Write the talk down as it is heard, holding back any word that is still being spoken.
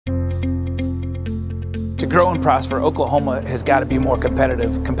To grow and prosper, Oklahoma has got to be more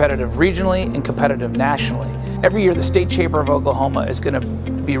competitive regionally and competitive nationally. Every year, the State Chamber of Oklahoma is going to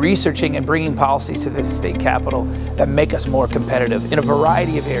be researching and bringing policies to the state capitol that make us more competitive in a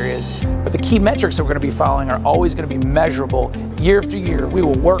variety of areas. But the key metrics that we're going to be following are always going to be measurable. Year after year, we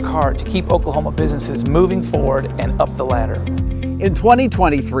will work hard to keep Oklahoma businesses moving forward and up the ladder. In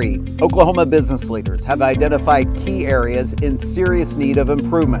 2023, Oklahoma business leaders have identified key areas in serious need of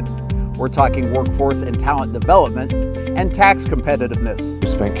improvement. We're talking workforce and talent development and tax competitiveness. We've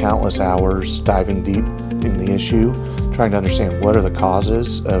spent countless hours diving deep in the issue, trying to understand what are the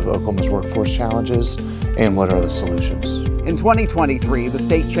causes of Oklahoma's workforce challenges and what are the solutions. In 2023, the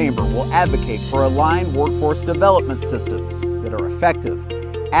State Chamber will advocate for aligned workforce development systems that are effective,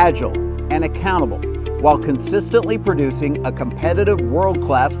 agile, and accountable, while consistently producing a competitive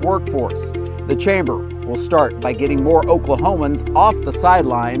world-class workforce. The Chamber will start by getting more Oklahomans off the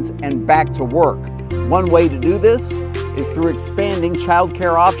sidelines and back to work. One way to do this is through expanding child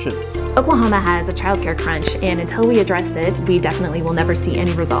care options. Oklahoma has a child care crunch, and until we address it, we definitely will never see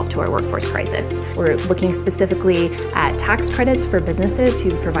any resolve to our workforce crisis. We're looking specifically at tax credits for businesses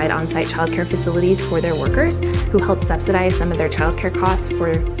who provide on-site child care facilities for their workers, who help subsidize some of their child care costs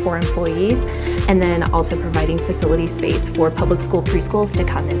for employees, and then also providing facility space for public school preschools to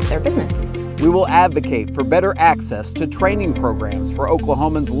come into their business. We will advocate for better access to training programs for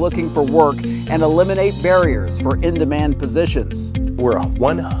Oklahomans looking for work and eliminate barriers for in-demand positions. We're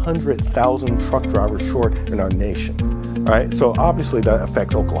 100,000 truck drivers short in our nation, right? So obviously that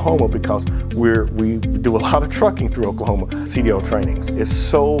affects Oklahoma because we do a lot of trucking through Oklahoma CDL trainings. It's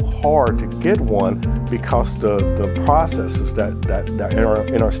so hard to get one because the processes that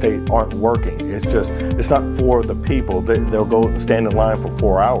in our state aren't working. It's not for the people. They'll go stand in line for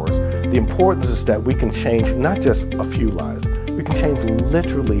 4 hours. The importance is that we can change not just a few lives, we can change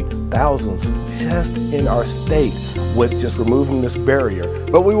literally thousands just in our state with just removing this barrier.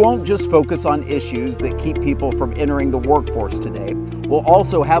 But we won't just focus on issues that keep people from entering the workforce today. We'll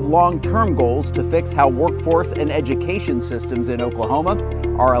also have long-term goals to fix how workforce and education systems in Oklahoma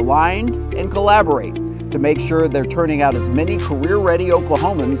are aligned and collaborate to make sure they're turning out as many career-ready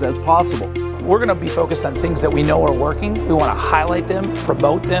Oklahomans as possible. We're going to be focused on things that we know are working. We want to highlight them,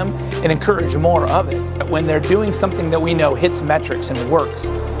 promote them, and encourage more of it. When they're doing something that we know hits metrics and works,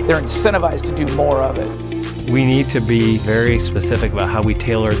 they're incentivized to do more of it. We need to be very specific about how we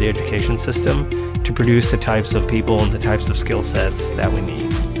tailor the education system to produce the types of people and the types of skill sets that we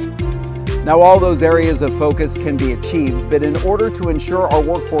need. Now, all those areas of focus can be achieved, but in order to ensure our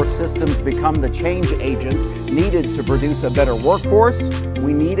workforce systems become the change agents needed to produce a better workforce,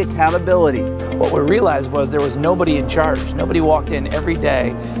 we need accountability. What we realized was there was nobody in charge. Nobody walked in every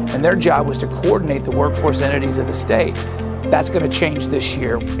day, and their job was to coordinate the workforce entities of the state. That's going to change this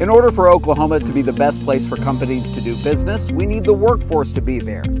year. In order for Oklahoma to be the best place for companies to do business, we need the workforce to be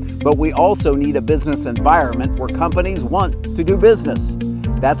there. But we also need a business environment where companies want to do business.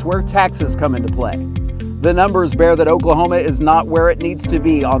 That's where taxes come into play. The numbers bear that Oklahoma is not where it needs to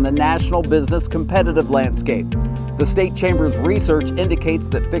be on the national business competitive landscape. The State Chamber's research indicates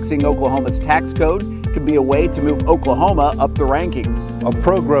that fixing Oklahoma's tax code can be a way to move Oklahoma up the rankings. A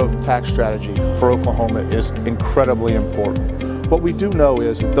pro-growth tax strategy for Oklahoma is incredibly important. What we do know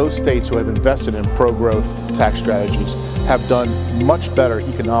is that those states who have invested in pro-growth tax strategies have done much better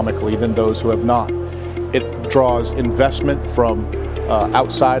economically than those who have not. It draws investment from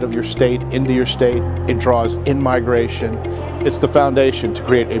outside of your state into your state. It draws in-migration. It's the foundation to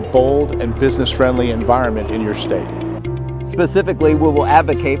create a bold and business-friendly environment in your state. Specifically, we will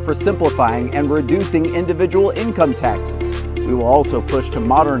advocate for simplifying and reducing individual income taxes. We will also push to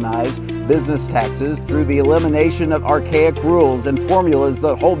modernize business taxes through the elimination of archaic rules and formulas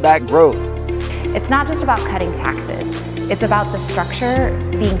that hold back growth. It's not just about cutting taxes. It's about the structure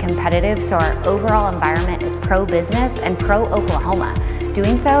being competitive so our overall environment is pro-business and pro-Oklahoma.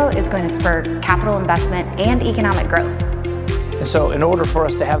 Doing so is going to spur capital investment and economic growth. And so in order for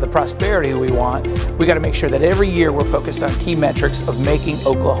us to have the prosperity we want, we got to make sure that every year we're focused on key metrics of making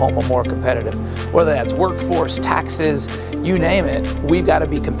Oklahoma more competitive. Whether that's workforce, taxes, you name it, we've got to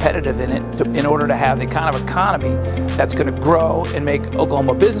be competitive in it in order to have the kind of economy that's going to grow and make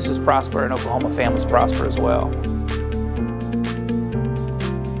Oklahoma businesses prosper and Oklahoma families prosper as well.